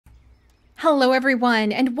Hello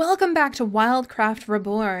everyone, and welcome back to WildCraft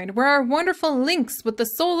Reborn, where our wonderful Lynx with the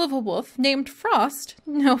soul of a wolf named Frost,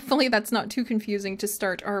 hopefully that's not too confusing to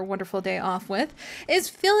start our wonderful day off with, is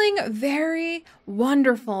feeling very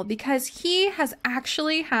wonderful because he has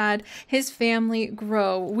actually had his family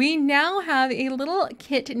grow. We now have a little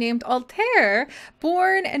kit named Altair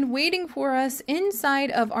born and waiting for us inside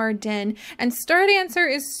of our den, and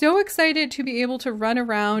Stardancer is so excited to be able to run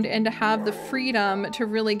around and to have the freedom to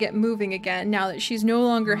really get moving again now that she's no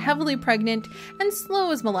longer heavily pregnant and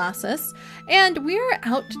slow as molasses. And we're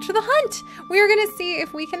out to the hunt. We're gonna see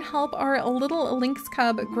if we can help our little lynx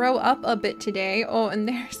cub grow up a bit today. Oh, and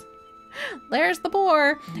there's the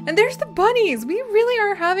boar, and there's the bunnies. We really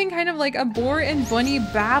are having kind of like a boar and bunny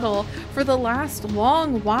battle for the last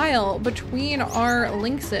long while between our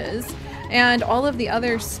lynxes and all of the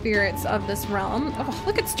other spirits of this realm. Oh,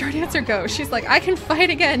 look at Stardancer go. She's like, I can fight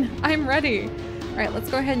again. I'm ready. All right, let's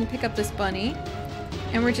go ahead and pick up this bunny,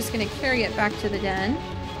 and we're just gonna carry it back to the den.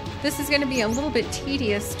 This is gonna be a little bit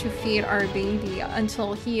tedious to feed our baby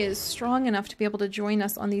until he is strong enough to be able to join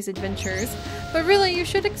us on these adventures. But really, you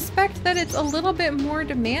should expect that it's a little bit more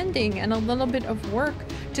demanding and a little bit of work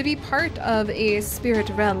to be part of a spirit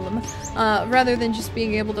realm, rather than just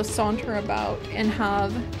being able to saunter about and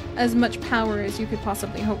have as much power as you could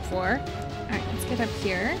possibly hope for. All right, let's get up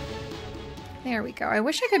here. There we go. I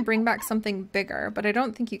wish I could bring back something bigger, but I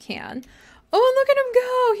don't think you can. Oh, look at him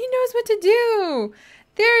go! He knows what to do!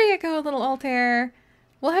 There you go, little Altair.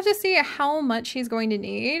 We'll have to see how much he's going to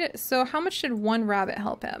need. So how much did one rabbit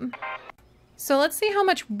help him? So let's see how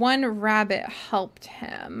much one rabbit helped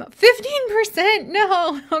him. 15%!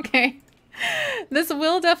 No! Okay. This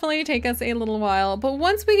will definitely take us a little while, but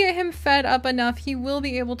once we get him fed up enough, he will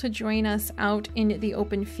be able to join us out in the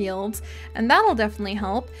open fields, and that'll definitely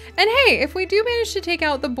help. And hey, if we do manage to take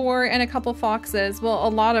out the boar and a couple foxes, well, a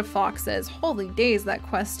lot of foxes, holy days, that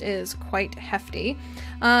quest is quite hefty.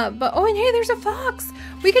 But oh, and hey, there's a fox!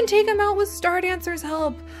 We can take him out with Stardancer's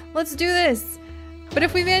help! Let's do this! But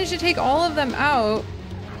if we manage to take all of them out,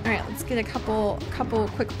 alright, let's get a couple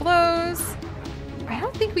quick blows. I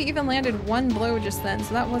don't think we even landed one blow just then,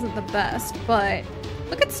 so that wasn't the best, but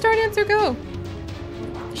look at Stardancer go.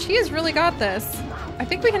 She has really got this. I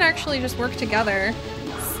think we can actually just work together,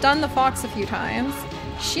 stun the fox a few times.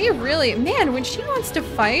 She really, man, when she wants to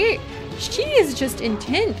fight, she is just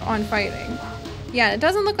intent on fighting. Yeah, it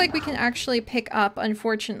doesn't look like we can actually pick up,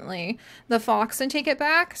 unfortunately, the fox and take it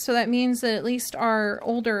back, so that means that at least our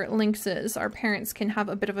older lynxes, our parents, can have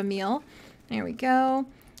a bit of a meal. There we go.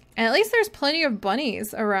 And at least there's plenty of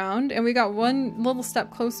bunnies around, and we got one little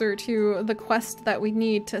step closer to the quest that we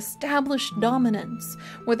need to establish dominance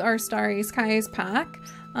with our Starry Skies pack,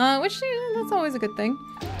 which, that's always a good thing.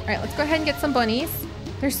 Alright, let's go ahead and get some bunnies.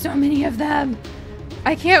 There's so many of them!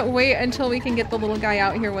 I can't wait until we can get the little guy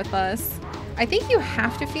out here with us. I think you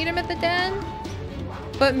have to feed him at the den,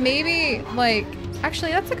 but maybe, like,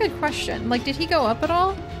 actually, that's a good question. Like, did he go up at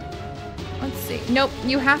all? Let's see. Nope,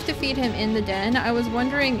 you have to feed him in the den. I was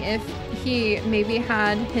wondering if he maybe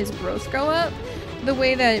had his growth go up the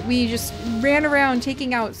way that we just ran around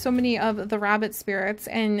taking out so many of the rabbit spirits,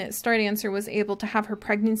 and Stardancer was able to have her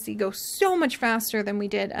pregnancy go so much faster than we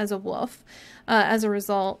did as a wolf as a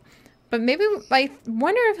result. But maybe, I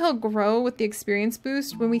wonder if he'll grow with the experience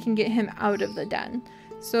boost when we can get him out of the den.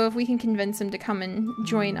 So if we can convince him to come and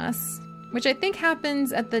join us, which I think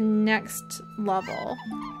happens at the next level.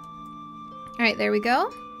 Alright, there we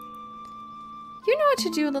go. You know what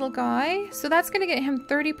to do, little guy. So that's going to get him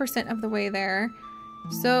 30% of the way there.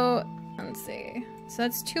 So, let's see. So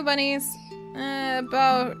that's 2 bunnies.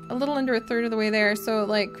 About a little under a third of the way there. So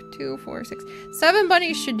like 2, 4, 6, 7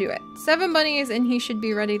 bunnies should do it. 7 bunnies and he should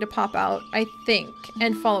be ready to pop out, I think,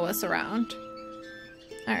 and follow us around.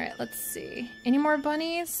 Alright, let's see. Any more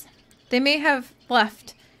bunnies? They may have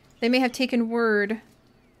left. They may have taken word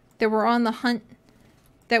that we're on the hunt,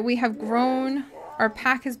 that we have grown, our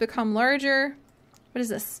pack has become larger. What is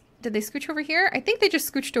this? Did they scooch over here? I think they just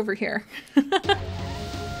scooched over here.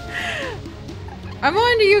 I'm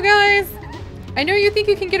on to you guys! I know you think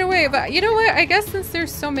you can get away, but you know what? I guess since there's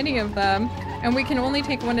so many of them, and we can only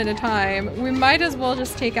take one at a time, we might as well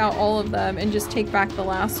just take out all of them and just take back the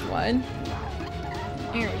last one.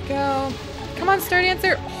 Here we go. Come on,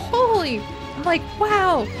 Stardancer! Holy! Like,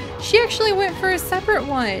 wow! She actually went for a separate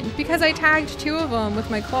one because I tagged 2 of them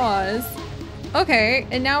with my claws. Okay,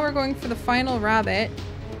 and now we're going for the final rabbit.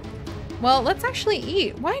 Well, let's actually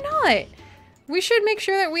eat. Why not? We should make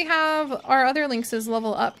sure that we have our other lynxes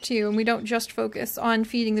level up too, and we don't just focus on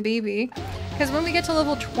feeding the baby. Because when we get to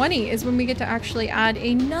level 20 is when we get to actually add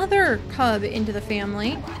another cub into the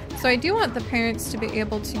family. So I do want the parents to be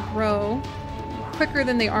able to grow quicker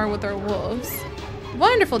than they are with our wolves.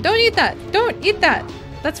 Wonderful! Don't eat that! Don't eat that!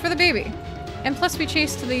 That's for the baby. And plus we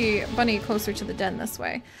chased the bunny closer to the den this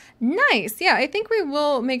way. Nice! Yeah, I think we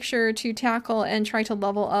will make sure to tackle and try to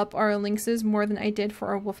level up our lynxes more than I did for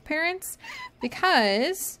our wolf parents.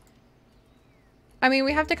 Because, I mean,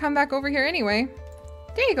 we have to come back over here anyway.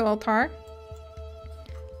 There you go, Altar.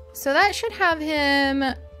 So that should have him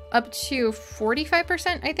up to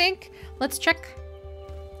 45%, I think. Let's check.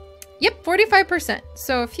 Yep, 45%.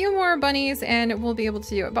 So a few more bunnies and we'll be able to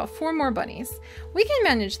do about 4 more bunnies. We can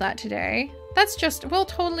manage that today. That's just, we'll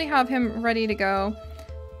totally have him ready to go.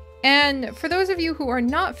 And for those of you who are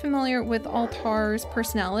not familiar with Altar's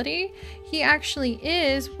personality, he actually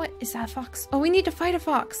is, what is that, fox? Oh, we need to fight a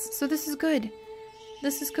fox. So this is good.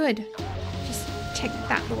 This is good. Just take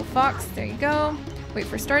that little fox. There you go. Wait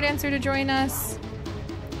for Star Dancer to join us.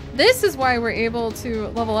 This is why we're able to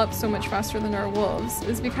level up so much faster than our wolves,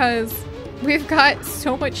 is because we've got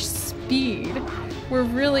so much speed. We're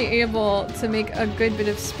really able to make a good bit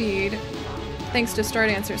of speed thanks to Star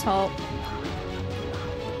Dancer's help.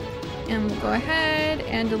 And we'll go ahead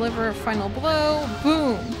and deliver a final blow.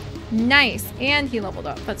 Boom! Nice! And he leveled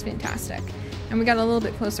up. That's fantastic. And we got a little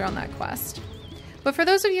bit closer on that quest. But for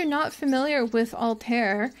those of you not familiar with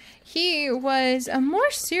Altair, he was a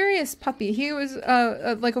more serious puppy. He was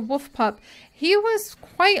like a wolf pup. He was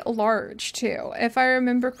quite large too, if I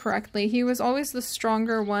remember correctly. He was always the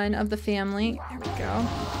stronger one of the family. There we go.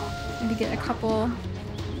 Maybe get a couple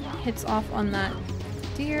hits off on that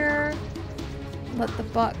deer. Let the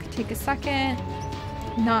buck take a second.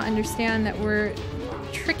 Not understand that we're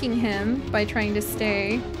tricking him by trying to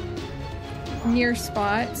stay near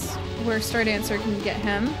spots where Star Dancer can get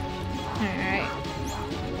him. Alright.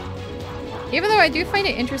 Even though I do find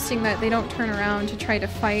it interesting that they don't turn around to try to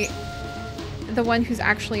fight the one who's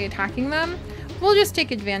actually attacking them, we'll just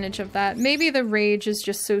take advantage of that. Maybe the rage is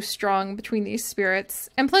just so strong between these spirits.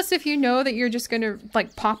 And plus, if you know that you're just gonna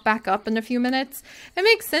like pop back up in a few minutes, it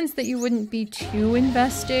makes sense that you wouldn't be too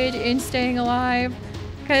invested in staying alive,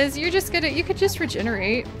 because you're just gonna, you could just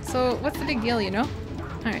regenerate. So what's the big deal, you know?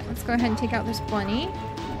 Alright, let's go ahead and take out this bunny.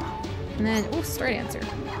 And then, oh, Star Dancer.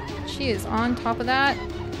 She is on top of that.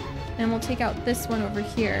 And we'll take out this one over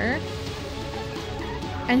here.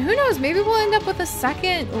 And who knows, maybe we'll end up with a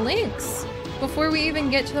second lynx before we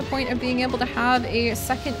even get to the point of being able to have a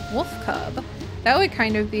second wolf cub. That would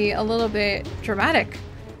kind of be a little bit dramatic.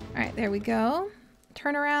 Alright, there we go.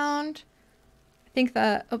 Turn around. I think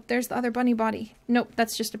the, oh, there's the other bunny body. Nope,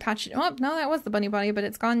 that's just a patch. Oh, no, that was the bunny body, but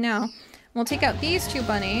it's gone now. We'll take out these 2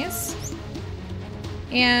 bunnies.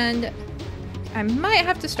 And I might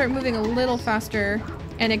have to start moving a little faster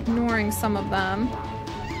and ignoring some of them.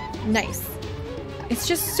 Nice. It's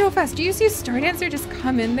just so fast. Do you see Star Dancer just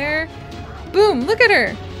come in there? Boom, look at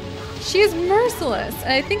her. She is merciless.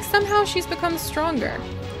 And I think somehow she's become stronger.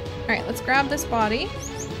 All right, let's grab this body.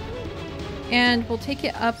 And we'll take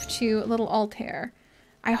it up to little Altair.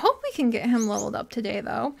 I hope we can get him leveled up today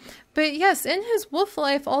though. But yes, in his wolf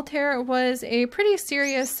life, Altair was a pretty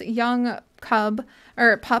serious young cub,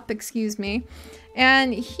 or pup, excuse me.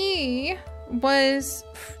 And he was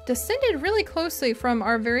descended really closely from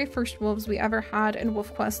our very first wolves we ever had in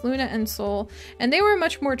Wolf Quest, Luna and Soul. And they were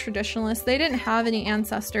much more traditionalist. They didn't have any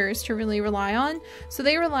ancestors to really rely on. So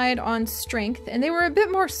they relied on strength, and they were a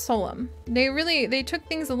bit more solemn. They took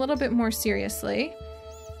things a little bit more seriously.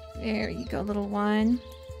 There you go, little one.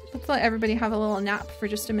 Let's let everybody have a little nap for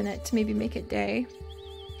just a minute to maybe make it day.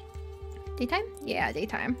 Daytime? Yeah,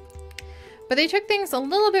 daytime. But they took things a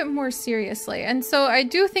little bit more seriously. And so I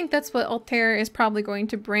do think that's what Altair is probably going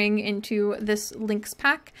to bring into this Lynx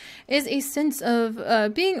pack, is a sense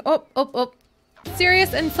of being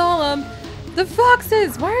serious and solemn. The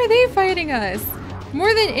foxes! Why are they fighting us?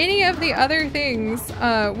 More than any of the other things,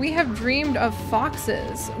 we have dreamed of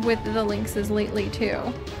foxes with the lynxes lately too,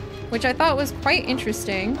 which I thought was quite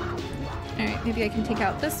interesting. Alright, maybe I can take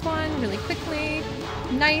out this one really quickly.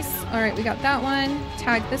 Nice. Alright, we got that one.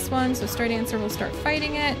 Tag this one, so Star Dancer will start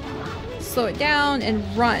fighting it. Slow it down and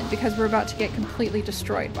run, because we're about to get completely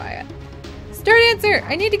destroyed by it. Star Dancer,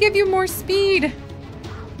 I need to give you more speed!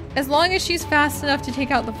 As long as she's fast enough to take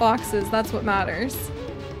out the foxes, that's what matters.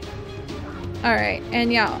 Alright,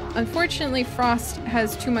 and yeah, unfortunately Frost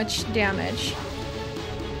has too much damage.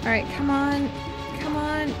 Alright, come on. Come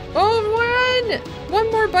on. Oh, run!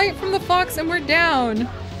 One more bite from the fox and we're down.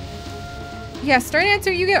 Yeah, Star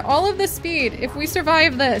Dancer, you get all of the speed if we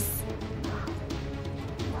survive this.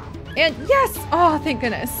 And yes! Oh, thank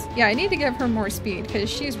goodness. Yeah, I need to give her more speed because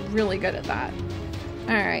she's really good at that.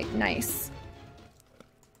 Alright, nice.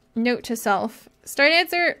 Note to self. Star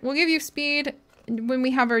Dancer, we'll give you speed when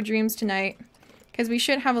we have our dreams tonight, because we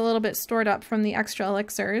should have a little bit stored up from the extra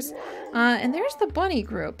elixirs. And there's the bunny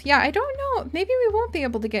group. Yeah, I don't know. Maybe we won't be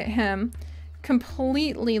able to get him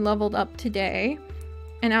completely leveled up today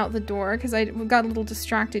and out the door, because I got a little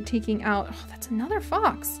distracted taking out... Oh, that's another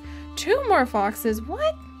fox. 2 more foxes.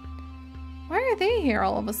 What? Why are they here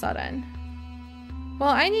all of a sudden? Well,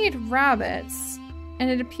 I need rabbits. And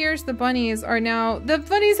it appears the bunnies are now... The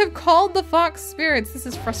bunnies have called the fox spirits. This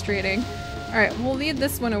is frustrating. Alright, we'll lead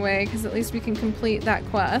this one away, because at least we can complete that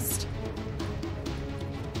quest.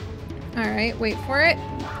 Alright, wait for it.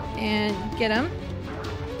 And get him.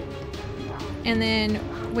 And then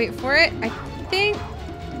wait for it. I think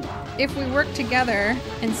if we work together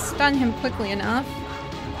and stun him quickly enough,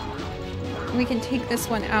 we can take this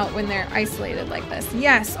one out when they're isolated like this.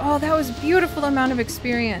 Yes! Oh, that was a beautiful amount of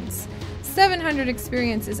experience. 700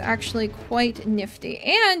 experience is actually quite nifty.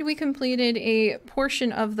 And we completed a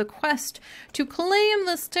portion of the quest to claim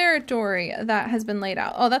this territory that has been laid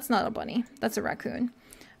out. Oh, that's not a bunny. That's a raccoon.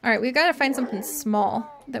 Alright, we've got to find something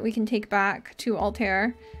small that we can take back to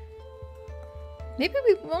Altair. Maybe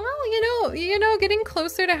we, well, you know, getting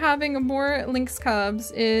closer to having more Lynx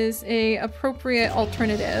cubs is a appropriate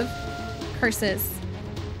alternative. Curses.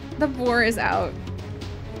 The boar is out.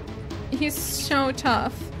 He's so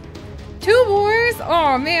tough. 2 boars?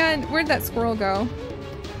 Oh man, where'd that squirrel go?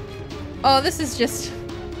 Oh, this is just...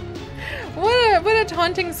 What a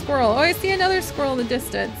taunting squirrel. Oh, I see another squirrel in the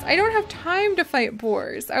distance. I don't have time to fight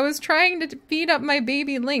boars. I was trying to beat up my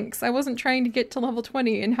baby Lynx. I wasn't trying to get to level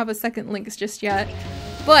 20 and have a second Lynx just yet.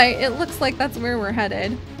 But it looks like that's where we're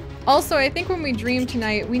headed. Also, I think when we dream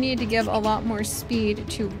tonight, we need to give a lot more speed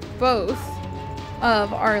to both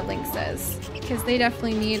of our Lynxes, because they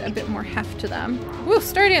definitely need a bit more heft to them. Woo,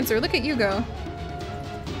 Star Dancer, look at you go.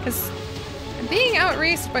 Because being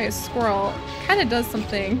outraced by a squirrel kind of does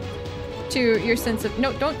something to your sense of...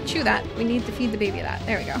 No, don't chew that. We need to feed the baby that.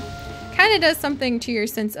 There we go. Kind of does something to your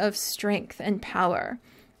sense of strength and power.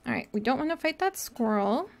 Alright, we don't want to fight that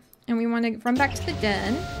squirrel. And we want to run back to the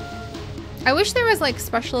den. I wish there was like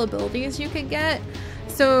special abilities you could get.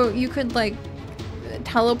 So you could like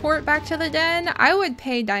teleport back to the den. I would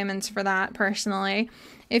pay diamonds for that personally.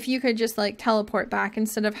 If you could just like teleport back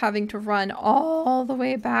instead of having to run all the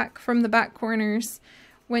way back from the back corners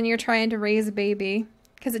when you're trying to raise a baby.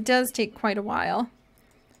 Because it does take quite a while.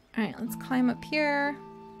 Alright, let's climb up here.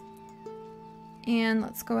 And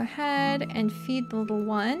let's go ahead and feed the little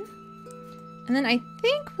one. And then I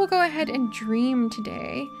think we'll go ahead and dream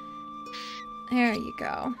today. There you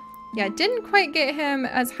go. Yeah, didn't quite get him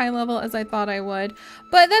as high level as I thought I would.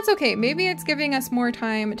 But that's okay. Maybe it's giving us more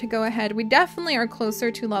time to go ahead. We definitely are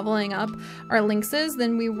closer to leveling up our lynxes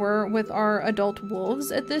than we were with our adult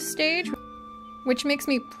wolves at this stage, which makes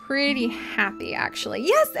me pretty happy, actually.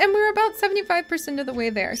 Yes, and we're about 75% of the way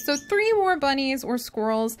there. So 3 more bunnies or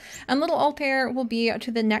squirrels, and little Altair will be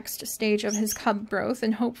to the next stage of his cub growth,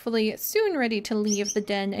 and hopefully soon ready to leave the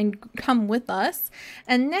den and come with us.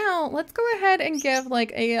 And now, let's go ahead and give,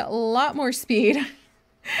 like, a lot more speed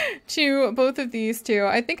to both of these two.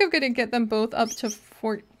 I think I'm going to get them both up to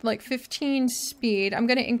 15 speed. I'm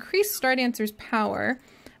going to increase Star Dancer's power.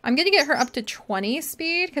 I'm going to get her up to 20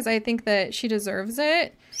 speed because I think that she deserves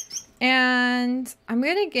it. And I'm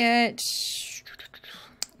going to get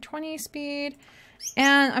 20 speed.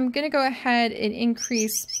 And I'm going to go ahead and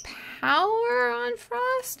increase power on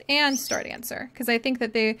Frost and Star Dancer because I think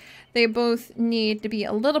that they both need to be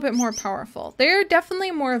a little bit more powerful. They're definitely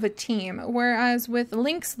more of a team, whereas with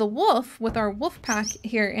Lynx the Wolf, with our wolf pack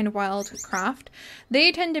here in WildCraft,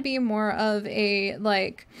 they tend to be more of a,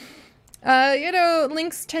 like... you know,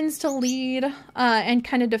 Lynx tends to lead and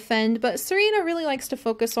kind of defend, but Serena really likes to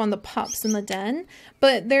focus on the pups in the den,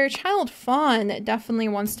 but their child Fawn definitely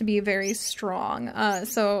wants to be very strong,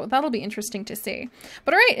 so that'll be interesting to see.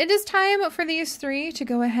 But alright, it is time for these 3 to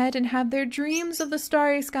go ahead and have their dreams of the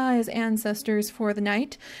Starry Skies ancestors for the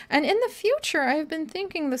night, and in the future I've been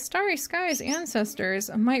thinking the Starry Skies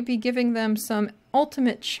ancestors might be giving them some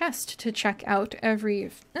ultimate chest to check out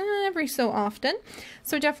every so often,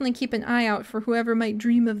 so definitely keep an eye out for whoever might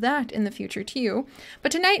dream of that in the future too.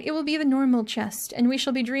 But tonight it will be the normal chest, and we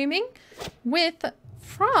shall be dreaming with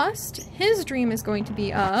Frost. His dream is going to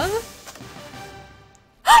be of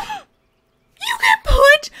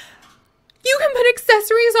you can put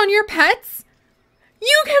accessories on your pets.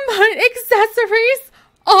 You can put accessories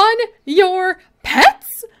on your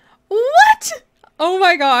pets. What? Oh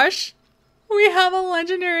my gosh. We have a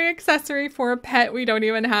legendary accessory for a pet we don't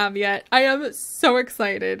even have yet. I am so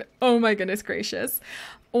excited. Oh my goodness gracious.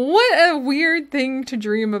 What a weird thing to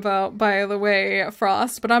dream about, by the way,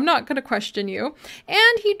 Frost, but I'm not going to question you.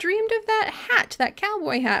 And he dreamed of that hat, that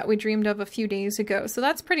cowboy hat we dreamed of a few days ago, so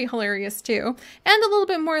that's pretty hilarious too. And a little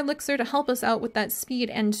bit more elixir to help us out with that speed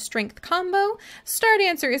and strength combo.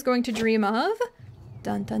 Stardancer is going to dream of,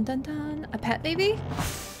 dun dun dun dun, a pet baby?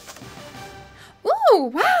 Ooh,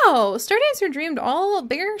 wow! Stardancer dreamed all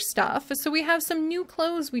bear stuff. So we have some new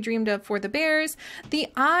clothes we dreamed of for the bears, the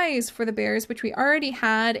eyes for the bears, which we already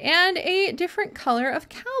had, and a different color of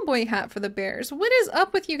cowboy hat for the bears. What is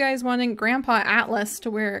up with you guys wanting Grandpa Atlas to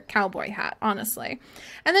wear a cowboy hat, honestly?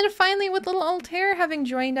 And then finally, with little Altair having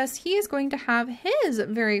joined us, he is going to have his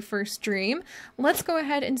very first dream. Let's go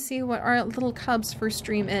ahead and see what our little cub's first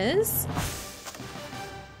dream is.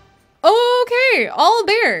 Okay, all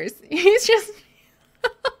bears. He's just...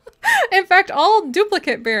 In fact, all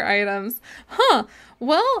duplicate bear items. Huh.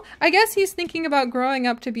 Well, I guess he's thinking about growing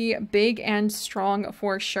up to be big and strong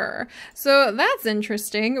for sure. So that's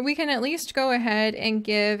interesting. We can at least go ahead and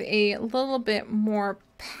give a little bit more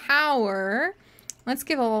power. Let's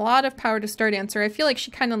give a lot of power to Stardancer. I feel like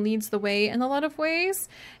she kind of leads the way in a lot of ways.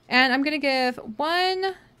 And I'm going to give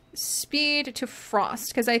 1 speed to Frost,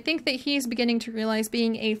 because I think that he's beginning to realize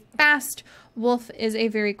being a fast wolf is a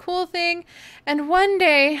very cool thing. And one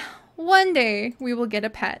day we will get a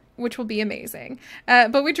pet, which will be amazing.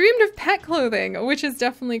 But we dreamed of pet clothing, which is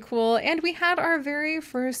definitely cool. And we had our very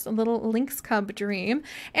first little Lynx cub dream.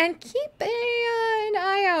 And keep an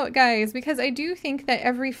eye out, guys, because I do think that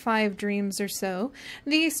every 5 dreams or so,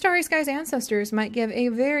 the Starry Skies ancestors might give a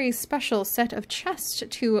very special set of chests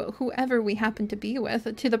to whoever we happen to be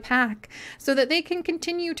with, to the pack, so that they can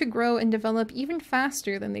continue to grow and develop even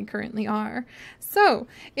faster than they currently are. So,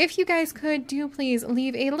 if you guys could, do please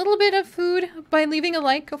leave a little bit of food by leaving a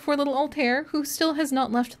like for little Altair, who still has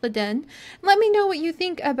not left the den. Let me know what you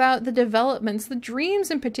think about the developments, the dreams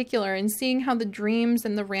in particular, and seeing how the dreams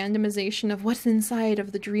and the randomization of what's inside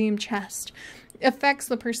of the dream chest affects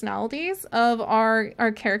the personalities of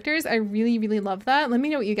our characters. I really, really love that. Let me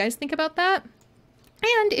know what you guys think about that.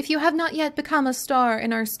 And if you have not yet become a star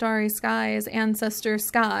in our Starry Skies ancestor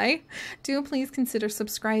sky, do please consider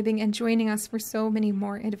subscribing and joining us for so many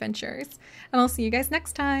more adventures. And I'll see you guys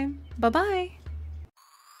next time. Bye-bye!